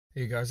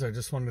Hey guys, I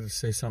just wanted to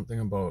say something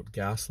about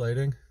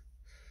gaslighting.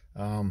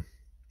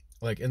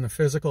 Like in the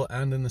physical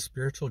and in the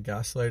spiritual,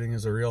 gaslighting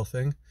is a real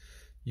thing.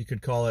 You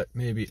could call it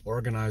maybe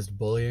organized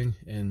bullying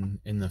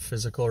in the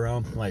physical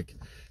realm. Like,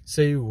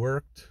 say you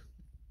worked,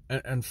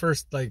 and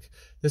first, like,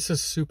 this is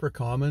super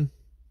common.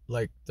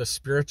 Like, the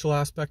spiritual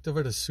aspect of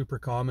it is super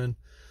common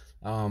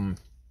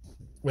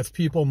with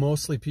people,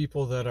 mostly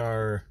people that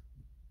are,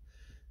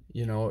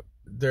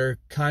 they're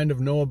kind of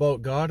know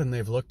about God and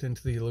they've looked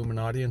into the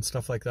Illuminati and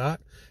stuff like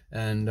that.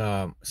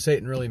 And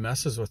Satan really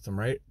messes with them,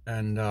 right?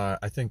 And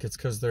I think it's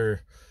because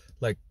they're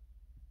like,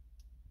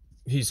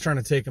 he's trying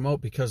to take them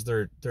out because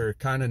they're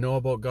kind of know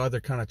about God.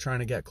 They're kind of trying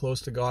to get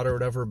close to God or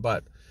whatever.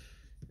 But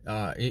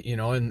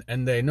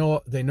and they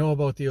know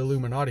about the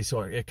Illuminati,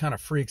 so it kind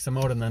of freaks them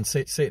out. And then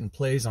Satan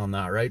plays on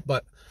that, right?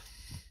 But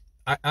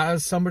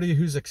as somebody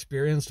who's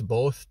experienced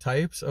both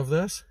types of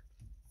this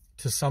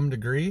to some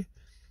degree,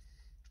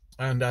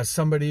 and as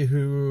somebody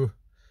who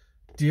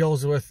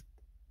deals with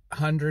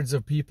hundreds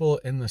of people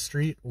in the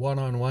street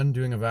one-on-one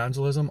doing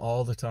evangelism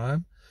all the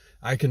time,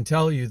 I can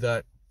tell you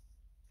that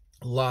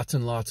lots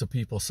and lots of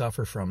people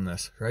suffer from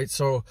this, right?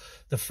 So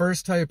the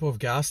first type of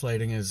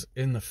gaslighting is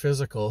in the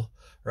physical,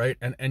 right?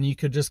 And you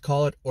could just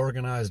call it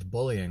organized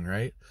bullying,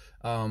 right?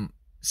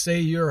 Say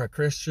you're a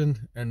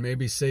Christian and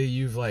maybe say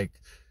you've like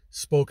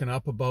spoken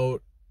up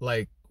about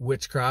like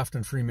witchcraft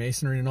and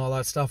Freemasonry and all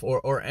that stuff,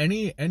 or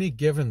any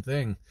given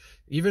thing.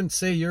 Even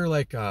say you're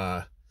like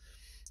a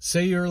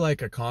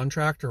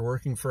contractor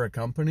working for a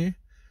company,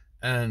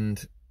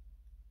 and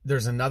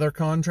there's another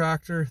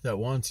contractor that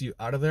wants you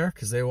out of there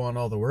because they want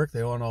all the work,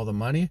 they want all the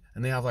money,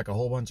 and they have like a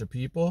whole bunch of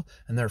people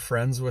and they're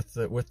friends with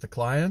the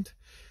client.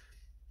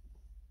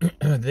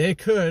 They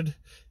could,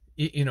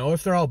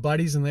 if they're all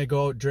buddies and they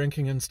go out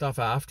drinking and stuff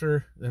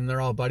after, and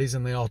they're all buddies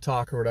and they all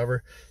talk or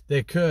whatever,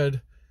 they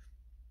could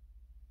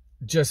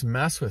just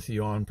mess with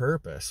you on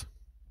purpose,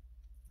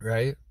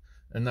 right?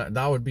 And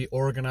that would be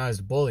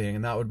organized bullying,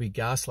 and that would be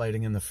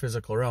gaslighting in the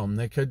physical realm.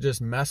 They could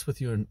just mess with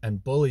you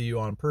and bully you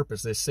on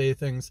purpose. They say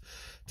things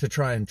to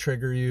try and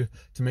trigger you,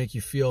 to make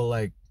you feel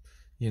like,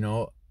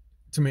 to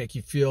make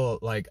you feel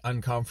like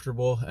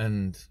uncomfortable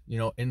and,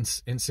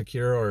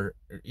 insecure, or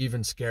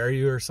even scare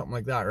you or something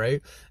like that,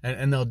 right?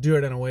 And they'll do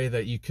it in a way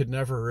that you could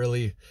never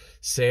really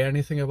say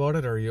anything about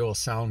it, or you'll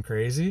sound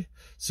crazy.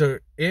 So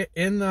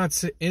in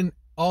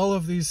all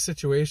of these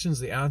situations,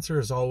 the answer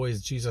is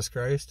always Jesus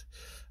Christ.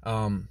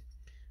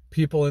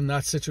 People in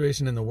that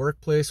situation in the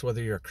workplace,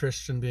 whether you're a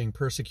Christian being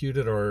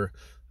persecuted or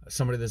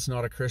somebody that's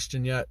not a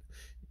Christian yet,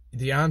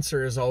 the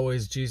answer is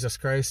always Jesus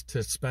Christ,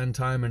 to spend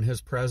time in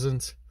his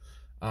presence,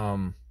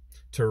 to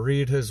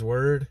read his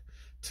word,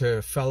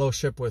 to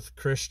fellowship with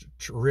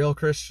real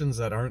Christians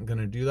that aren't going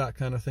to do that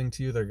kind of thing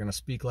to you. They're going to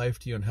speak life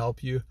to you and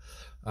help you.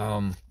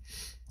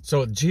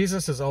 So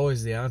Jesus is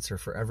always the answer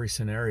for every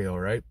scenario,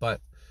 right? But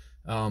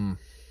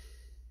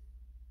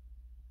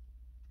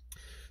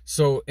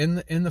so in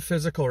the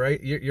physical,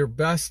 right, your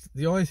best,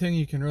 the only thing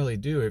you can really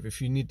do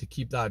if you need to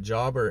keep that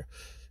job, or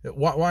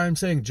why I'm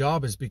saying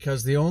job is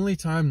because the only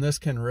time this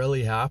can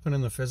really happen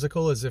in the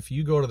physical is if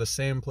you go to the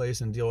same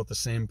place and deal with the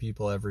same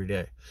people every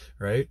day,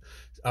 right?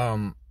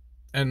 And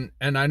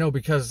I know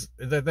because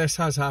this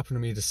has happened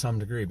to me to some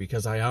degree,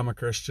 because I am a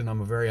Christian.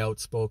 I'm a very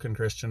outspoken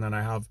Christian, and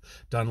I have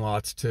done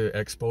lots to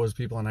expose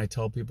people, and I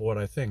tell people what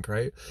I think,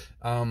 right?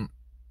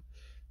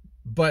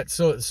 But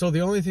so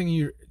the only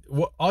thing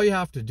all you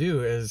have to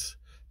do is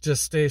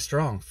just stay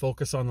strong,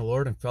 focus on the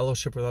Lord, and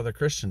fellowship with other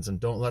Christians, and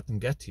don't let them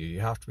get to you. You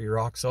have to be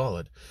rock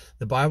solid.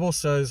 The Bible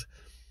says,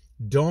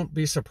 don't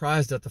be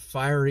surprised at the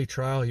fiery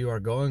trial you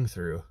are going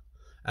through,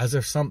 as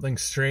if something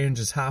strange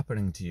is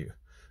happening to you,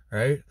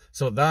 right?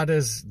 So that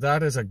is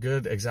a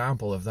good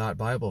example of that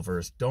Bible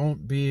verse.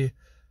 Don't be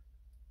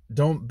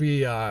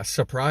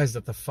surprised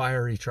at the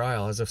fiery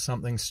trial, as if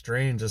something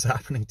strange is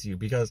happening to you,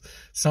 because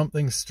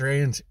something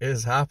strange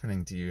is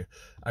happening to you.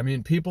 I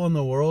mean, people in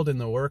the world, in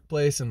the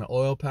workplace, in the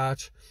oil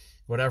patch,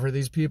 whatever,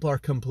 these people are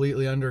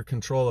completely under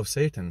control of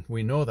Satan.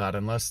 We know that.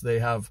 Unless they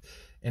have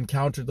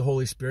encountered the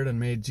Holy Spirit and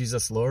made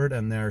Jesus Lord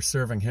and they're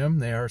serving him,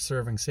 they are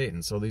serving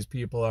Satan. So these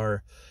people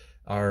are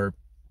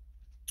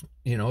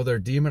they're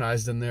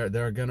demonized, and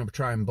they're going to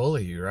try and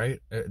bully you, right?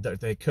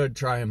 They could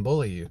try and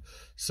bully you.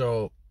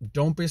 So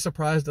don't be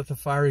surprised at the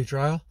fiery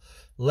trial.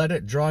 Let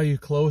it draw you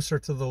closer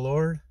to the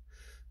Lord.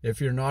 If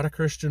you're not a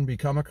Christian,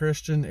 become a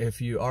Christian.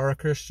 If you are a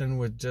Christian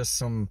with just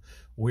some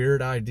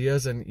weird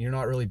ideas and you're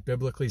not really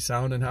biblically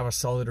sound and have a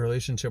solid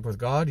relationship with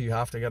God, you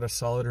have to get a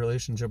solid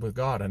relationship with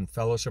God and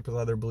fellowship with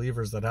other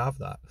believers that have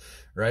that,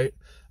 right?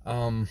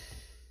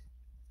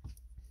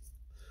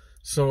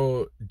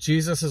 So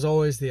Jesus is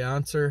always the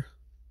answer.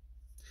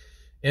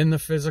 In the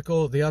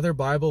physical, the other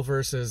Bible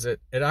verses,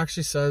 it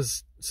actually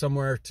says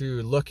somewhere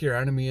to look your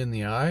enemy in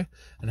the eye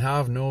and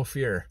have no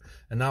fear.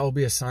 And that will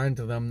be a sign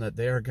to them that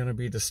they are going to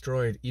be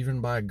destroyed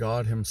even by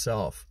God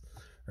himself,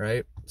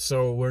 right?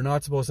 So we're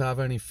not supposed to have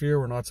any fear.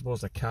 We're not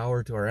supposed to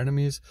cower to our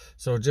enemies.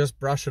 So just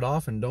brush it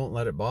off and don't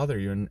let it bother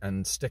you,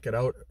 and stick it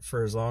out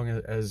for as long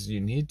as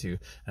you need to,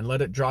 and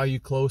let it draw you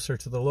closer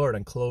to the Lord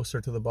and closer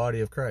to the body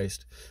of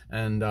Christ.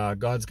 And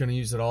God's going to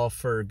use it all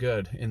for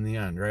good in the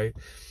end, right?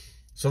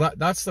 So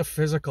that's the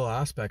physical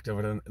aspect of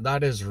it, and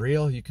that is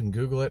real. You can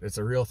Google it. It's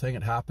a real thing.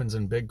 It happens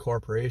in big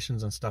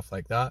corporations and stuff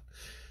like that.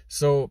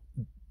 So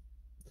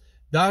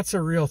that's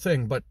a real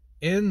thing. But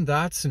in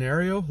that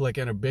scenario, like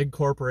in a big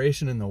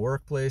corporation, in the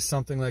workplace,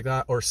 something like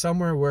that, or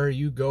somewhere where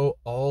you go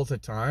all the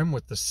time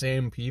with the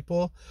same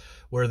people,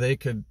 where they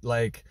could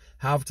like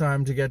have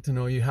time to get to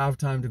know you, have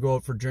time to go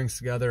out for drinks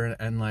together,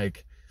 and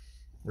like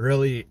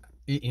really,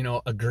 you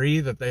know,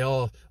 agree that they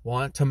all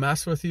want to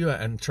mess with you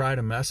and try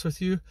to mess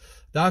with you.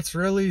 That's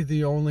really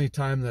the only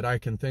time that I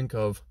can think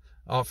of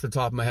off the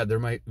top of my head. There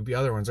might be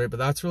other ones, right? But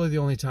that's really the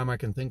only time I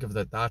can think of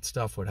that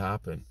stuff would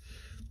happen,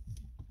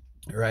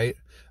 right?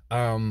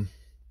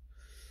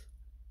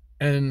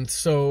 And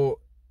so,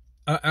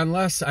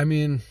 unless, I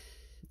mean,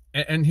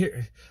 and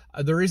here,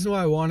 the reason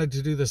why I wanted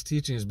to do this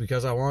teaching is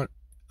because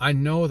I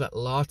know that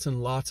lots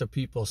and lots of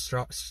people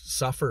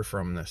suffer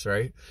from this,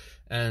 right?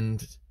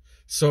 And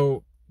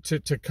so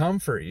to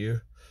comfort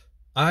you,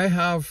 I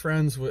have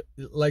friends with,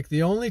 like,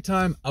 the only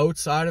time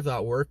outside of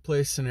that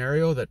workplace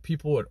scenario that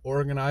people would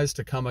organize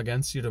to come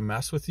against you to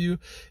mess with you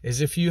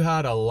is if you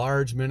had a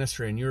large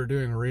ministry and you were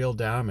doing real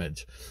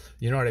damage.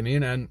 You know what I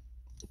mean? And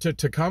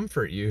to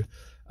comfort you,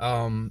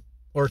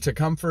 or to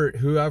comfort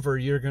whoever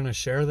you're going to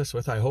share this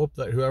with, I hope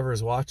that whoever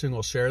is watching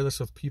will share this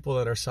with people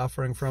that are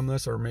suffering from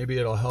this, or maybe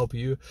it'll help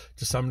you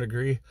to some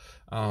degree.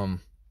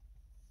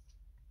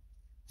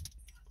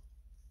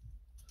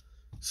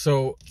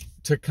 So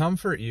to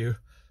comfort you,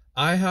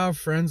 I have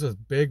friends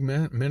with big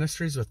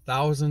ministries with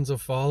thousands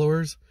of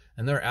followers,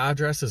 and their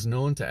address is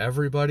known to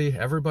everybody.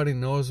 Everybody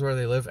knows where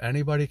they live.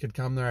 Anybody could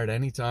come there at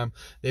any time.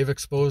 They've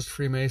exposed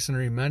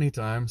Freemasonry many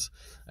times,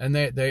 and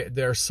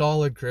they're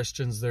solid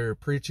Christians. They're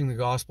preaching the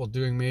gospel,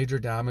 doing major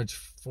damage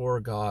for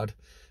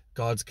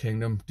God's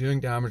kingdom, doing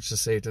damage to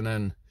Satan,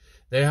 and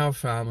they have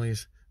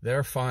families.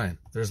 They're fine.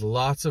 There's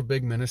lots of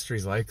big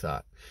ministries like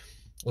that.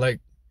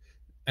 Like,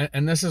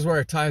 and this is where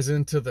it ties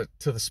into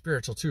the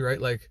spiritual too, right?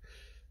 Like,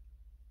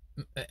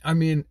 I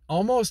mean,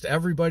 almost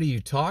everybody you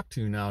talk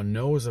to now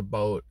knows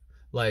about,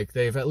 like,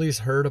 they've at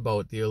least heard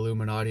about the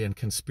Illuminati and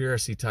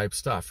conspiracy type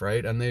stuff,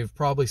 right? And they've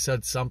probably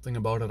said something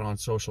about it on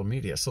social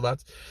media. So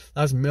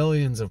that's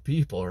millions of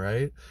people,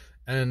 right?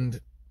 And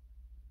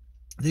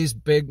there's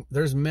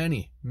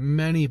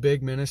many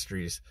big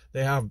ministries.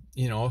 They have,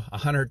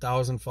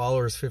 100,000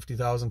 followers,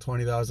 50,000,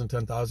 20,000,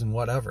 10,000,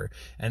 whatever.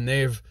 And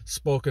they've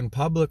spoken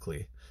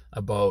publicly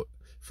about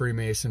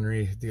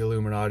Freemasonry, the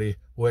Illuminati,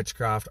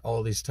 witchcraft,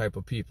 all these type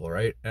of people,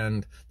 right?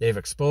 And they've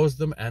exposed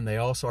them, and they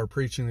also are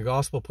preaching the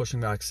gospel, pushing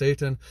back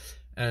Satan.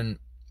 And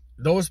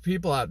those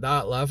people at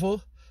that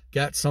level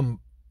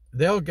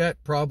they'll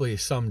get probably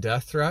some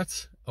death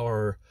threats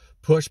or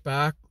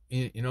pushback,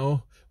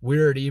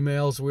 weird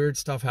emails, weird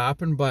stuff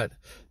happen, but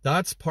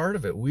that's part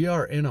of it. We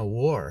are in a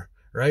war,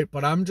 right?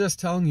 But I'm just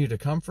telling you to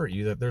comfort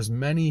you that there's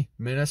many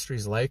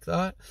ministries like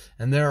that,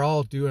 and they're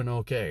all doing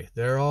okay.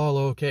 They're all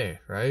okay,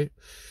 right?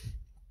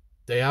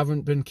 They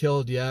haven't been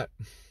killed yet.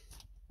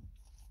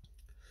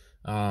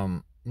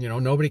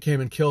 Nobody came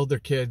and killed their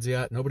kids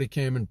yet. Nobody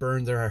came and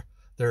burned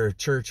their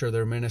church or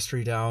their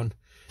ministry down,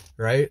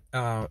 right?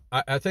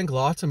 I think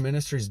lots of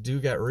ministries do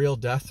get real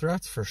death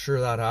threats. For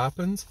sure that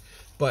happens.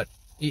 But,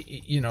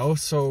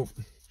 so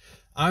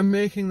I'm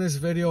making this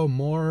video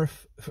more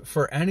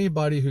for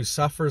anybody who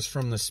suffers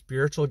from the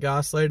spiritual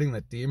gaslighting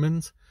that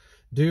demons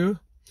do,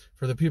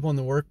 for the people in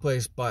the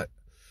workplace. But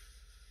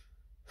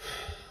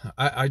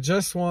I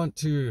just want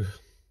to,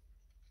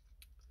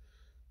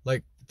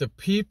 like, the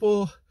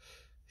people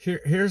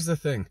here's the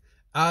thing.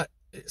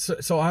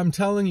 So I'm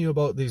telling you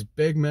about these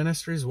big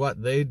ministries,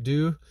 what they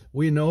do.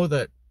 We know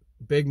that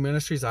big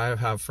ministries, I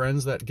have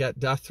friends that get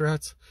death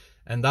threats,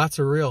 and that's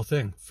a real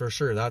thing, for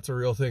sure. That's a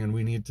real thing, and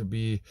we need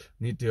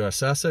to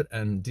assess it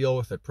and deal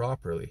with it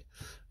properly.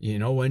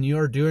 When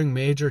you're doing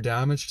major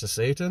damage to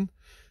Satan,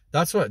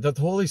 that's what the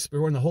Holy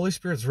Spirit, when the Holy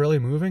Spirit's really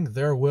moving,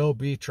 there will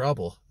be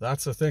trouble.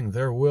 That's the thing.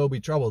 There will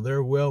be trouble.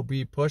 There will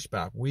be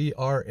pushback. We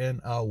are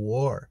in a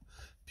war,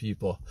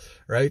 people,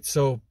 right?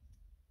 So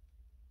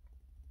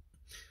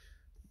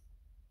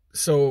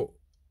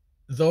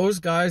those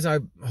guys, I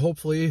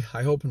hope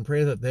and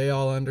pray that they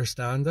all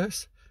understand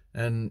this.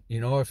 And,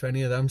 if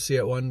any of them see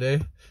it one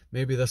day,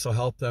 maybe this will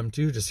help them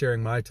too, just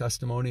hearing my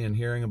testimony and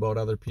hearing about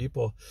other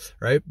people,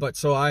 right? But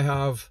so I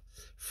have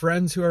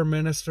friends who are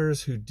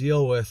ministers who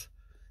deal with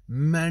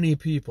many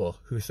people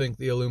who think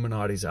the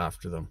Illuminati's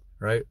after them,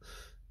 right?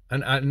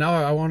 And now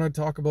I want to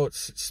talk about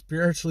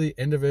spiritually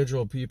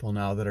individual people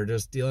now that are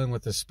just dealing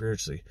with this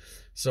spiritually.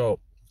 So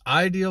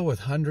I deal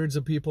with hundreds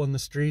of people in the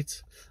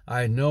streets.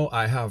 I know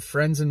I have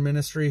friends in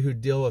ministry who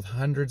deal with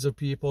hundreds of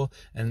people,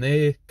 and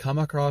they come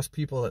across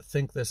people that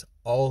think this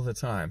all the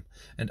time.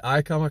 And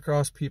I come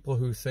across people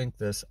who think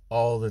this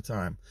all the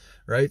time,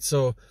 right?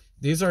 So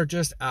These are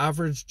just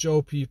average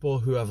Joe people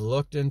who have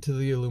looked into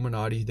the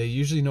Illuminati. They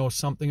usually know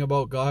something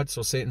about God,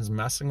 so Satan's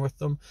messing with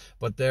them,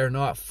 but they're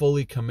not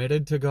fully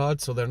committed to God,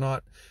 so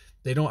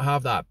they don't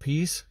have that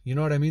peace. You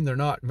know what I mean? They're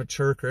not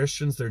mature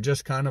Christians. They're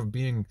just kind of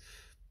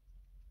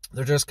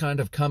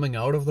coming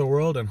out of the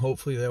world, and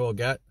hopefully they will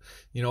get,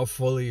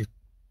 fully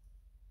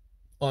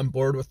on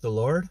board with the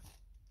Lord.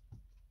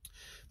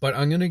 But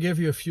I'm going to give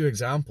you a few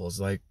examples.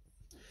 Like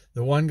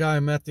the one guy I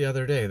met the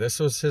other day,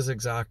 this was his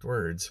exact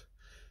words.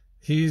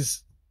 He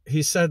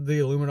said the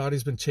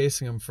Illuminati's been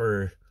chasing him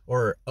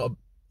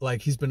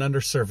he's been under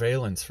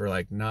surveillance for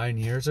like 9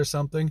 years or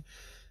something.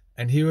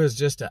 And he was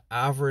just an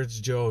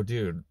average Joe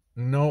dude.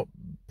 No,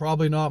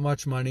 probably not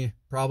much money,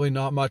 probably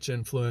not much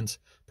influence,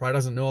 probably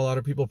doesn't know a lot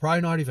of people,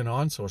 probably not even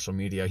on social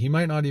media. He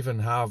might not even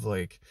have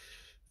like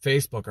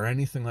Facebook or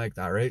anything like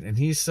that, right? And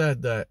he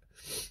said that,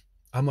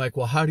 I'm like,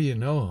 well, how do you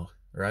know,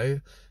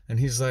 right? And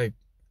he's like,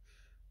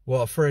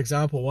 well, for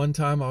example, one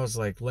time I was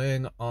like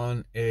laying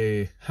on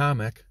a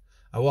hammock.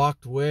 I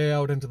walked way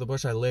out into the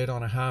bush, I laid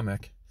on a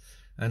hammock,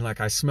 and like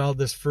I smelled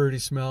this fruity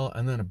smell,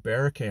 and then a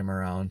bear came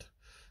around.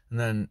 And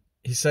then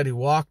he said he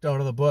walked out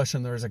of the bush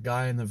and there was a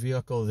guy in the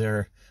vehicle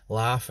there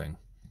laughing,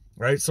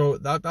 right? So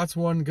that's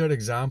one good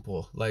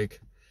example.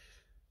 Like,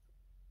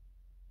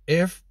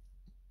 if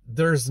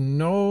there's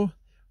no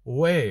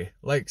way,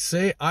 like,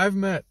 say I've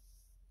met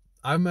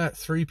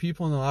 3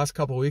 people in the last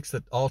couple of weeks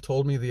that all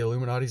told me the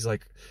Illuminati's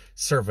like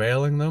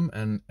surveilling them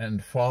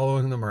and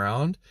following them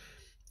around.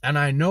 And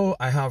I know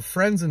I have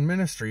friends in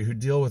ministry who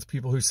deal with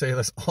people who say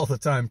this all the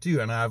time too.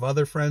 And I have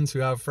other friends who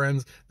have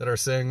friends that are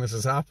saying this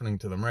is happening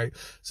to them, right?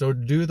 So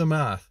do the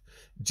math.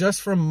 Just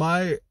from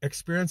my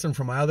experience and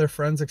from my other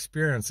friends'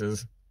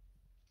 experiences,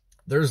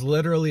 there's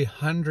literally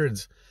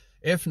hundreds,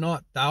 if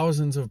not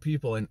thousands of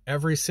people in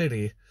every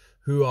city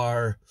who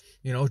are,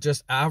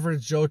 just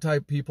average Joe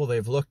type people.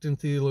 They've looked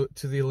into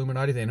the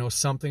Illuminati. They know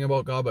something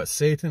about God, but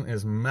Satan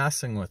is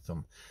messing with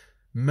them,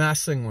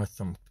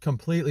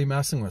 completely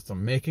messing with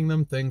them, making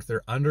them think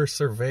they're under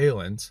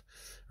surveillance,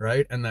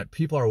 right? And that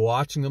people are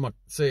watching them.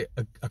 Say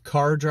a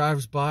car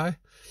drives by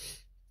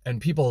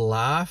and people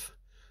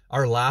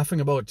are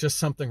laughing about just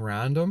something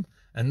random.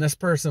 And this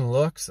person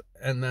looks,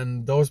 and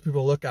then those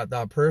people look at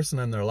that person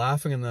and they're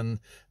laughing. And then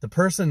the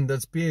person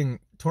that's being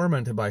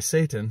tormented by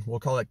Satan, we'll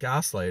call it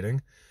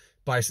gaslighting,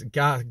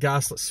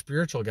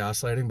 spiritual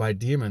gaslighting by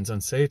demons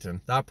and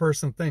Satan. That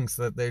person thinks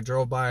that they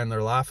drove by and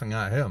they're laughing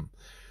at him,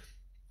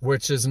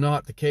 which is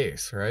not the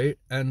case, right?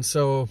 And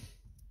so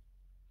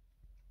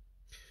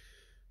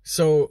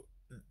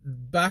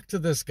back to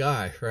this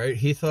guy, right?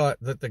 He thought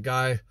that the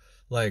guy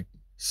like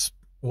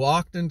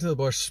walked into the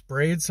bush,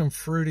 sprayed some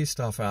fruity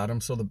stuff at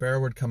him so the bear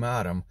would come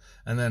at him,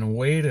 and then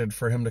waited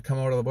for him to come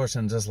out of the bush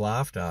and just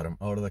laughed at him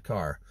out of the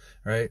car,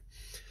 right?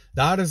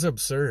 That is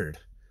absurd.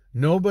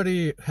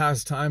 Nobody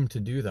has time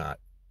to do that.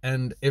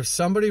 And if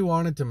somebody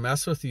wanted to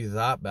mess with you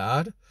that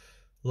bad,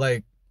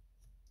 like,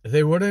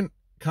 they wouldn't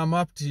come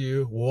up to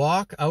you,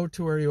 walk out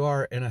to where you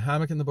are in a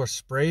hammock in the bush,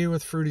 spray you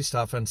with fruity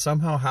stuff, and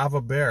somehow have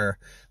a bear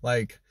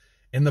like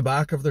in the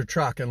back of their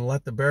truck and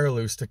let the bear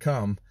loose to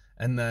come.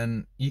 And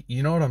then,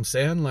 you know what I'm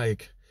saying?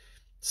 Like,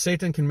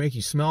 Satan can make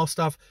you smell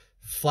stuff.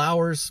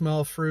 Flowers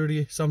smell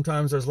fruity.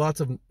 Sometimes there's lots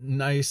of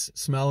nice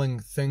smelling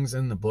things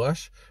in the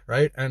bush,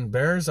 right? And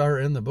bears are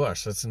in the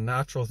bush. That's a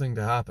natural thing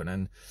to happen.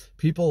 And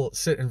people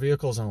sit in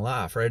vehicles and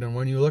laugh, right? And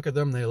when you look at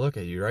them, they look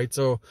at you, right?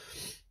 So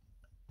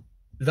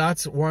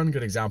that's one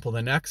good example.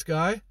 The next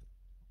guy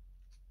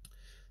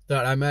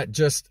that I met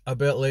just a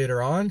bit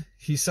later on,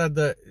 he said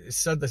that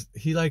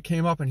he like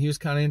came up and he was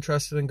kind of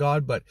interested in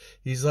God, but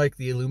he's like,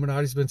 the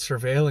Illuminati's been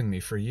surveilling me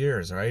for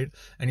years, right?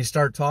 And you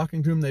start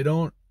talking to him, they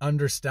don't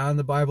understand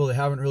the Bible, they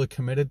haven't really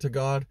committed to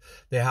God,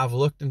 they have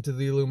looked into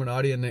the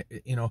Illuminati, and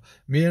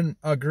me and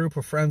a group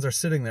of friends are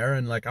sitting there,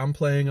 and like I'm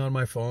playing on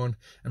my phone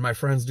and my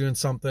friend's doing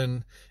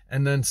something,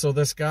 and then so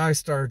this guy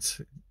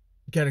starts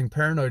getting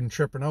paranoid and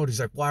tripping out.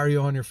 He's like, why are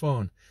you on your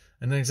phone?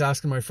 And then he's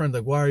asking my friend,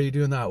 like, why are you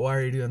doing that? Why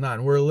are you doing that?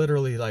 And we're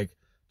literally like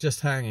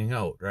just hanging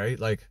out, right?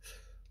 Like,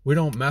 we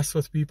don't mess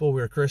with people.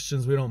 We're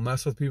Christians. We don't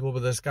mess with people. But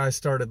this guy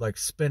started like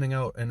spinning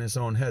out in his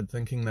own head,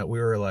 thinking that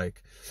we were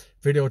like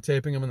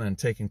videotaping him and then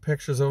taking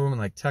pictures of him and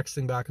like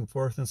texting back and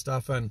forth and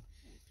stuff. And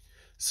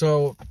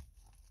so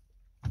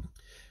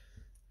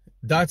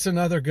that's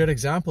another good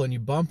example. And you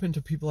bump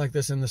into people like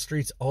this in the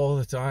streets all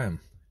the time.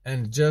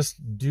 And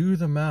just do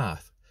the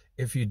math.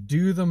 If you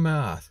do the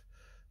math,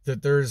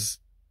 that there's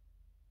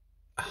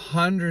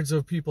hundreds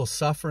of people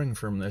suffering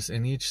from this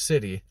in each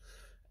city,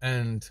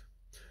 and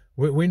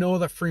we know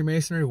that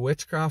Freemasonry,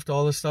 witchcraft,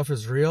 all this stuff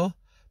is real,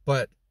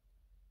 but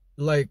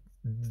like,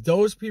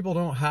 those people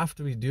don't have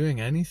to be doing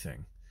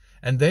anything,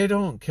 and they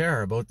don't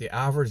care about the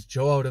average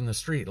Joe out in the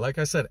street. Like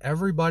I said,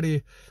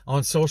 everybody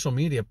on social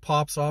media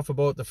pops off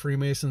about the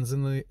Freemasons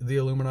and the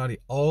Illuminati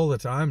all the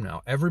time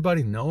now.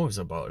 Everybody knows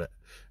about it,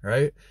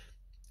 right?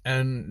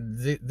 And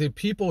the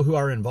people who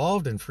are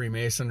involved in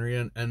Freemasonry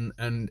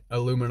and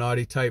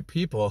Illuminati type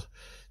people,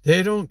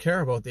 they don't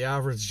care about the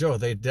average Joe.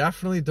 They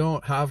definitely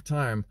don't have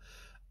time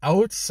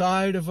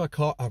outside of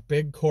a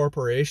big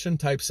corporation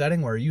type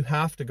setting where you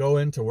have to go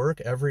into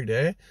work every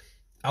day,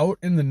 out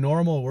in the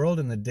normal world,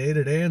 in the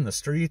day-to-day, in the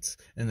streets,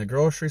 in the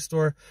grocery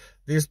store,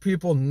 these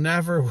people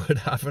never would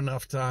have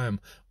enough time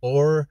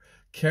or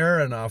care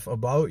enough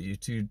about you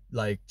to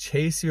like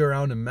chase you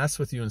around and mess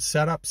with you and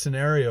set up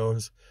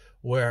scenarios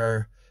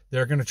where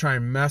they're going to try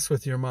and mess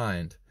with your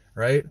mind,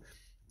 right?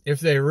 If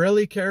they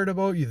really cared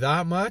about you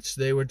that much,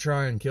 they would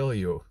try and kill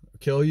you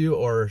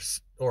or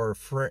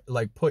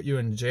like put you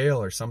in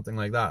jail or something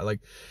like that. Like,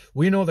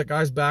 we know that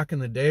guys back in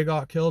the day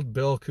got killed,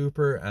 Bill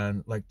Cooper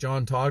and like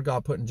John Todd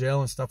got put in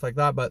jail and stuff like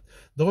that. But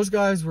those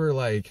guys were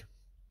like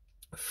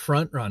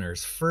front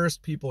runners,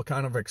 first people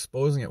kind of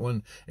exposing it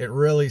when it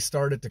really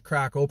started to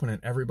crack open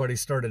and everybody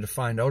started to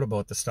find out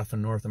about the stuff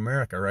in North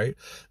America, right?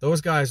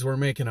 Those guys were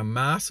making a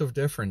massive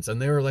difference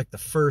and they were like the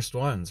first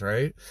ones,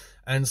 right?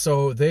 And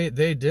so they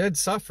did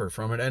suffer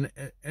from it,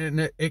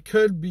 and it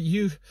could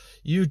be,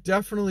 you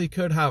definitely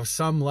could have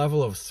some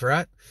level of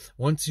threat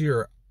once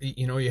you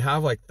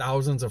have like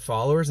thousands of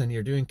followers and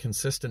you're doing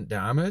consistent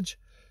damage.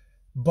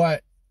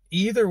 But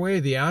either way,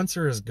 the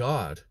answer is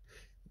God.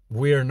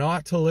 We are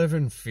not to live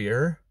in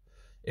fear.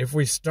 If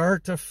we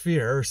start to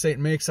fear, or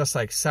Satan makes us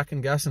like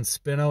second guess and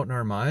spin out in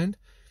our mind,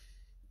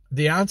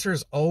 the answer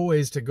is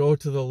always to go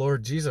to the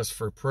Lord Jesus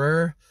for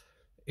prayer.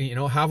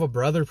 Have a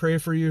brother pray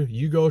for you.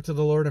 You go to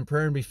the Lord in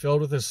prayer and be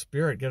filled with his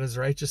spirit, get his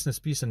righteousness,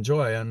 peace, and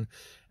joy,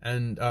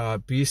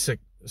 and be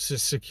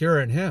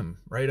secure in him,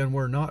 right? And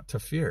we're not to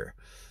fear.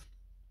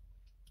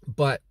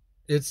 But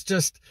it's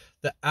just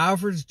the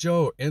average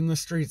Joe in the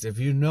streets. If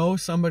you know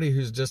somebody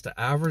who's just an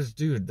average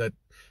dude that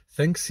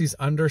thinks he's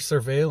under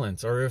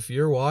surveillance, or if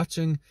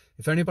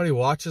anybody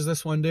watches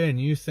this one day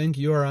and you think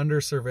you are under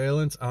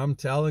surveillance, I'm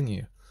telling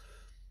you,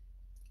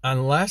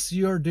 unless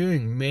you're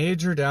doing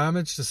major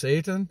damage to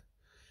Satan,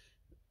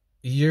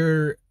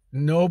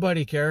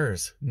 nobody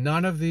cares.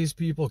 None of these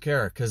people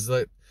care, because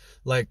the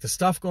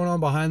stuff going on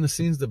behind the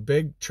scenes, the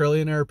big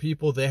trillionaire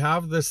people, they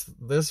have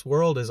this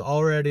world is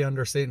already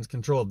under Satan's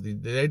control.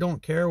 They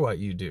don't care what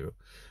you do.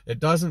 It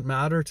doesn't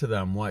matter to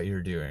them what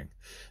you're doing.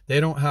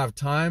 They don't have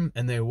time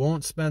and they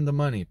won't spend the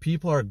money.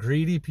 People are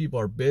greedy. People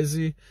are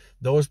busy.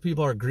 Those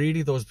people are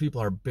greedy. Those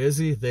people are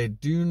busy. They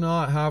do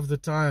not have the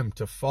time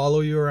to follow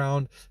you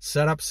around,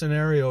 set up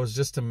scenarios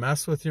just to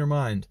mess with your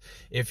mind.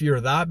 If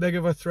you're that big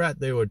of a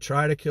threat, they would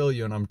try to kill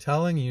you. And I'm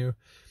telling you,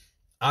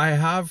 I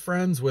have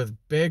friends with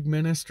big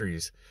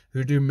ministries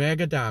who do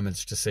mega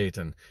damage to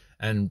Satan.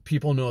 And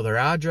people know their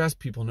address,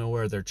 people know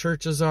where their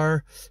churches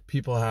are,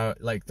 people have,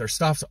 like, their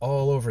stuff's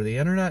all over the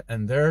internet,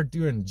 and they're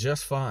doing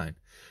just fine.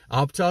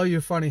 I'll tell you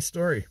a funny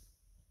story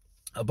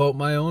about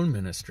my own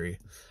ministry.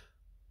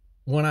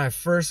 When I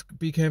first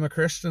became a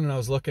Christian and I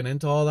was looking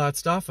into all that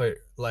stuff, I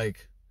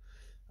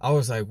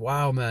was like,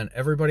 wow, man,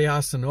 everybody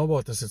has to know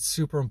about this. It's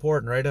super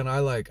important, right? And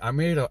I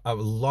made a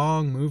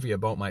long movie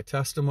about my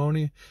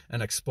testimony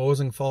and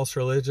exposing false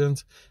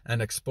religions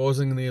and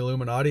exposing the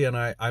Illuminati. And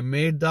I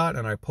made that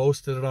and I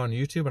posted it on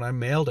YouTube, and I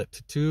mailed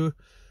it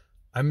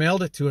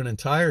to an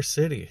entire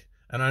city.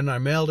 And then I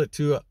mailed it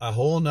to a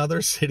whole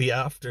nother city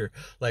after,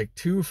 like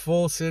 2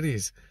 full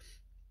cities.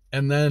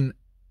 And then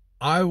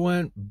I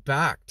went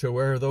back to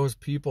where those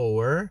people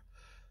were,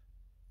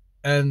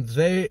 and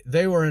they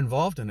were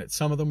involved in it.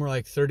 Some of them were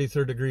like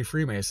 33rd degree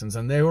Freemasons,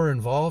 and they were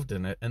involved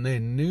in it, and they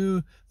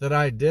knew that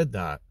I did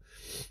that,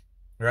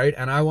 right?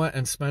 And I went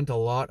and spent a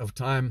lot of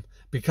time,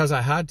 because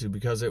I had to,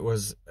 because it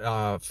was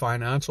a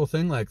financial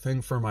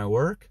thing for my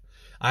work.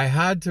 I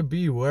had to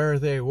be where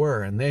they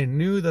were, and they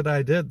knew that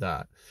I did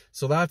that.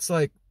 So that's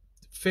like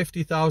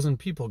 50,000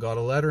 people got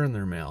a letter in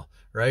their mail,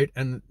 right?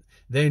 And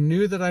they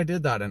knew that I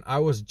did that, and I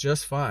was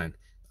just fine.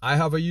 I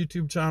have a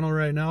YouTube channel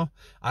right now.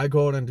 I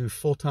go out and do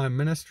full-time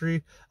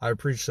ministry. I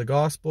preach the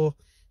gospel.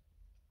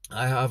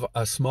 I have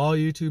a small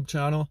YouTube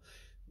channel,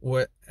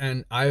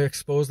 and I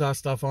expose that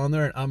stuff on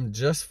there, and I'm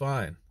just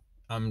fine.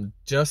 I'm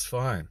just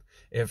fine.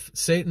 If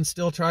Satan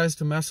still tries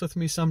to mess with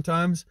me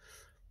sometimes,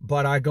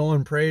 but I go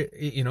and pray,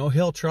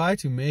 he'll try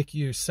to make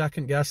you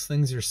second guess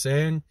things you're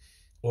saying,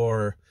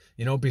 or,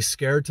 be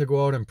scared to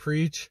go out and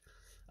preach.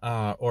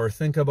 Or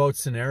think about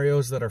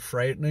scenarios that are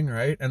frightening,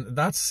 right? And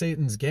that's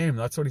Satan's game.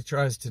 That's what he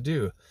tries to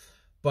do.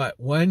 But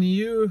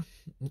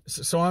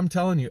so I'm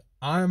telling you,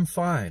 I'm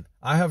fine.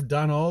 I have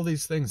done all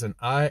these things and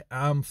I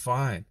am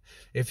fine.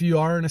 If you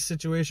are in a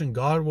situation,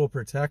 God will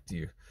protect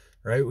you,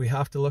 right? We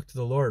have to look to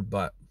the Lord.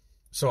 But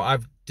so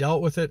I've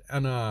dealt with it,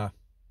 and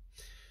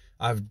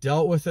I've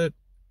dealt with it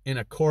in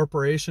a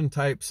corporation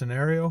type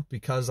scenario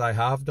because I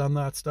have done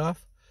that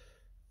stuff.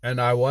 And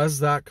I was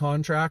that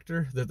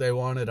contractor that they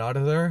wanted out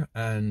of there.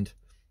 And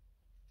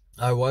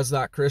I was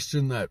that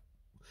Christian that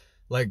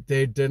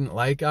they didn't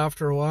like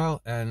after a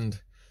while.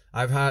 And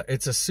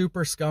it's a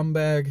super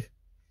scumbag,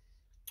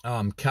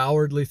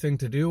 cowardly thing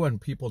to do when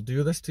people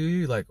do this to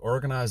you, like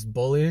organized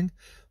bullying.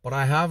 But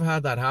I have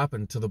had that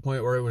happen to the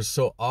point where it was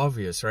so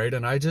obvious, right?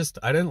 And I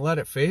didn't let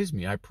it faze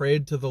me. I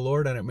prayed to the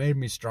Lord, and it made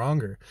me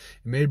stronger.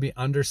 It made me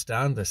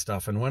understand this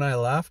stuff. And when I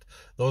left,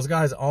 those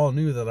guys all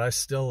knew that I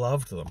still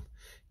loved them.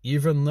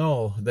 even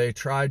though they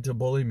tried to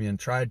bully me and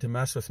tried to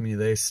mess with me,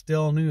 they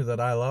still knew that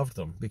I loved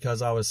them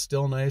because I was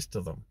still nice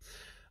to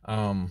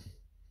them.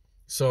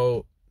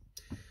 So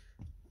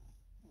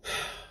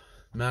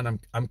man,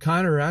 I'm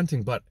kind of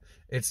ranting, but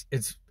it's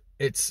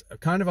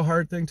kind of a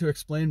hard thing to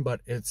explain,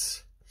 but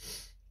it's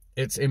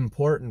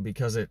important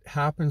because it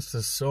happens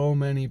to so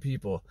many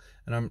people.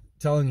 And I'm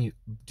telling you,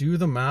 do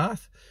the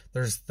math.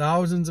 There's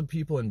thousands of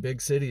people in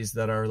big cities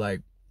that are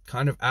like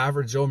kind of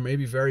average Joe,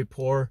 maybe very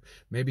poor,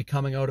 maybe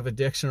coming out of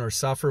addiction or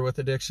suffer with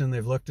addiction.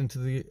 They've looked into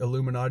the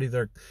Illuminati.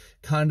 They're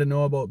kind of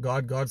know about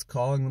God. God's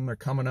calling them. They're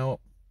coming out.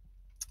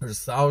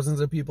 There's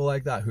thousands of people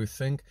like that who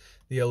think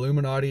the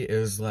Illuminati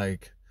is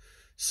like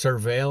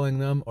surveilling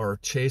them or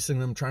chasing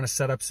them, trying to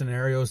set up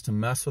scenarios to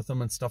mess with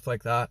them and stuff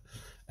like that.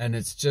 And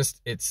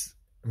it's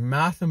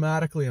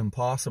mathematically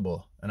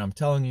impossible. And I'm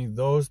telling you,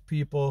 those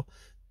people,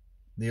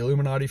 the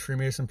Illuminati,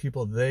 Freemason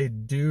people, they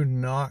do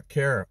not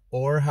care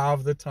or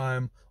have the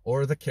time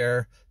or the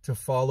care to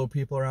follow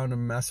people around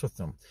and mess with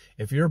them.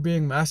 If you're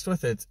being messed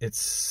with, it's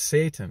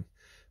Satan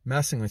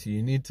messing with you.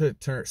 You need to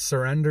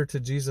surrender to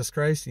Jesus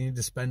Christ. You need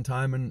to spend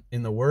time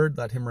in the Word,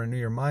 let Him renew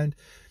your mind.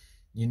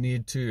 You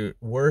need to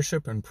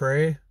worship and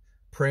pray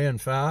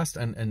and fast,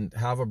 and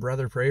have a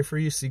brother pray for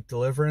you, seek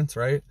deliverance,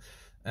 right?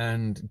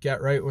 And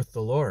get right with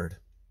the Lord,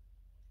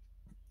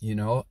 you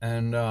know?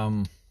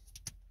 And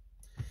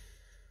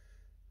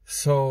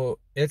so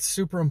it's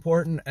super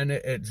important, and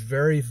it's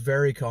very,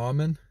 very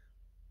common.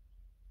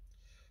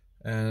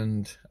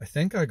 And I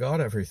think I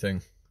got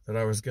everything that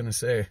I was going to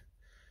say.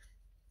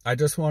 I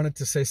just wanted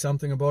to say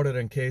something about it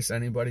in case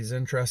anybody's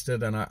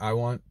interested, and I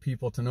want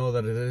people to know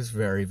that it is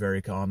very,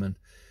 very common.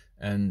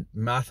 And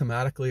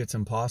mathematically, it's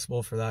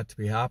impossible for that to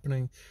be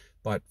happening.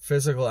 But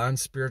physical and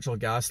spiritual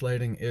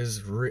gaslighting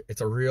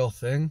it's a real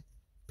thing.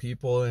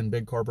 People in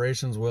big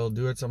corporations will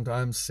do it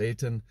sometimes.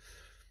 Satan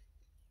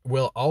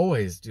will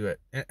always do it.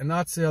 And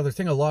that's the other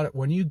thing.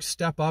 When you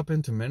step up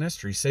into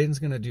ministry, Satan's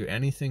going to do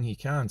anything he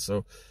can.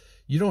 So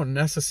you don't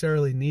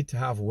necessarily need to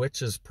have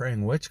witches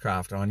praying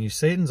witchcraft on you.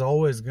 Satan's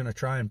always going to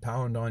try and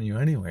pound on you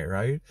anyway,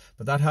 right?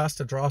 But that has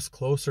to draw us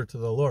closer to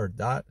the Lord.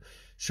 That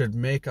should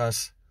make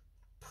us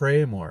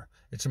pray more.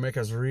 It should make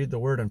us read the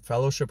Word and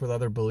fellowship with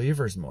other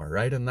believers more,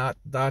 right? And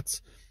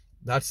that's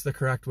the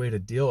correct way to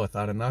deal with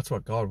that. And that's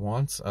what God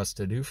wants us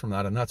to do from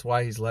that. And that's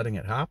why He's letting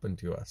it happen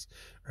to us,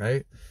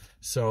 right?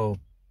 So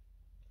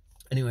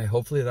anyway,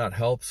 hopefully that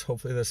helps.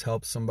 Hopefully this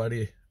helps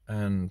somebody.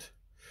 And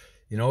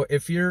you know,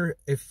 if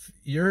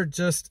you're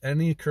just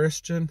any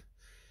Christian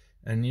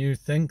and you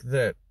think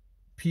that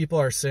people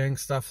are saying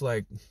stuff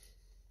like,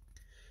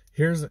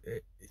 here's,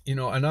 you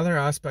know, another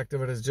aspect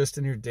of it is just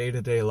in your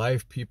day-to-day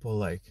life, people,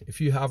 like, if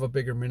you have a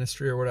bigger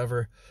ministry or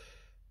whatever,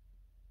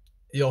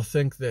 you'll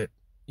think that,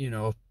 you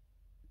know,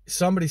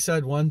 somebody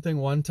said one thing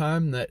one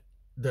time that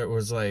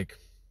was like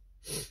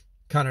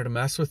kind of to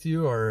mess with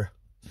you, or,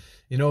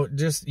 you know,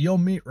 just you'll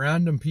meet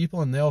random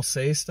people and they'll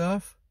say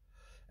stuff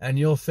and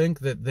you'll think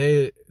that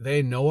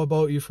they know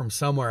about you from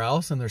somewhere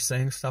else and they're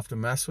saying stuff to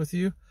mess with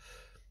you.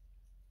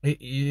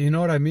 You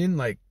know what I mean?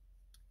 Like,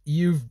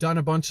 you've done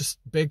a bunch of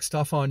big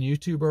stuff on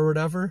YouTube or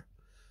whatever,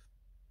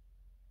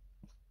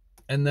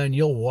 and then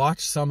you'll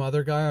watch some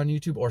other guy on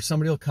YouTube, or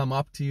somebody will come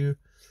up to you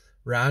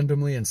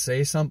randomly and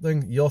say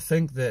something. You'll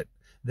think that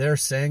they're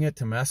saying it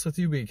to mess with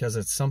you because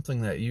it's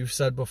something that you've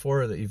said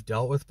before or that you've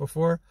dealt with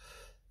before.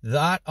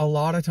 That, a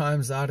lot of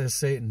times, that is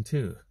Satan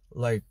too.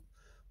 Like,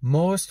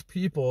 most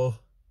people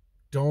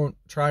don't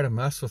try to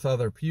mess with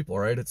other people,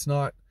 right? It's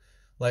not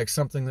like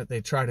something that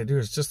they try to do.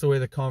 It's just the way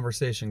the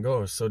conversation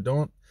goes. So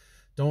don't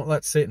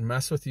let Satan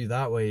mess with you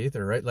that way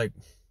either, right? Like,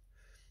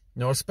 you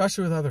know,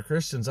 especially with other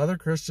Christians. Other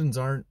Christians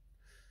aren't,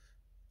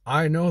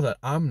 I know that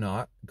I'm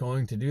not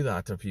going to do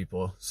that to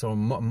people. So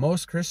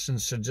most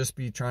Christians should just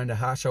be trying to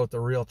hash out the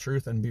real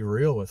truth and be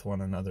real with one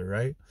another,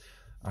 right?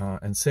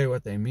 And say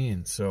what they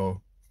mean.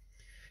 So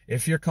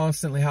if you're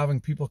constantly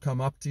having people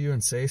come up to you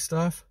and say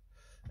stuff,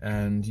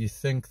 and you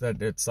think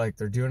that it's like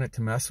they're doing it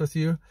to mess with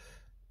you,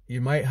 you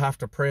might have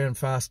to pray and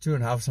fast too,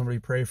 and have somebody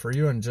pray for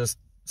you, and just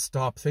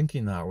stop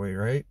thinking that way,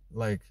 right?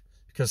 Like,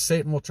 because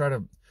Satan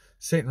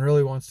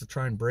really wants to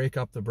try and break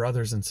up the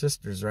brothers and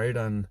sisters, right?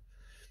 And,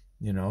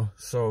 you know,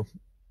 so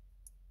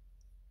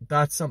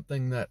that's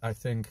something that I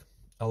think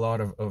a lot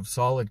of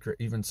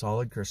even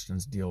solid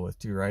Christians deal with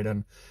too, right?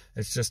 And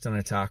it's just an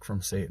attack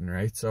from Satan,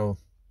 right? So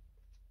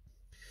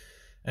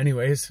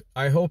anyways,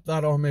 I hope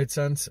that all made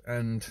sense,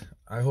 and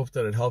I hope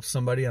that it helps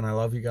somebody, and I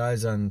love you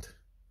guys. And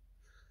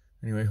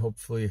anyway,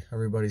 hopefully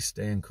everybody's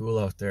staying cool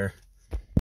out there.